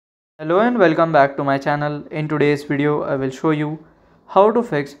Hello and welcome back to my channel. In today's video I will show you how to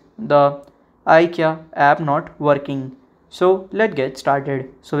fix the IKEA app not working. So let's get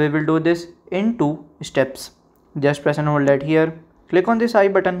started. So we will do this in 2 steps. Just press and hold that here. Click on this I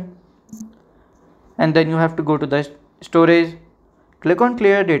button and then you have to go to the storage. Click on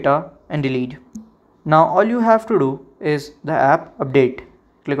clear data and delete. Now all you have to do is the app update.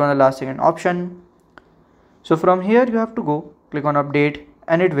 Click on the last second option. So from here you have to go click on update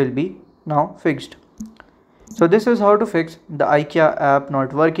and it will be now fixed. So this is how to fix the IKEA app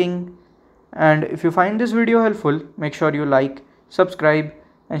not working. And if you find this video helpful, make sure you like, subscribe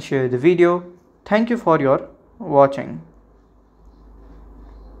and share the video. Thank you for your watching.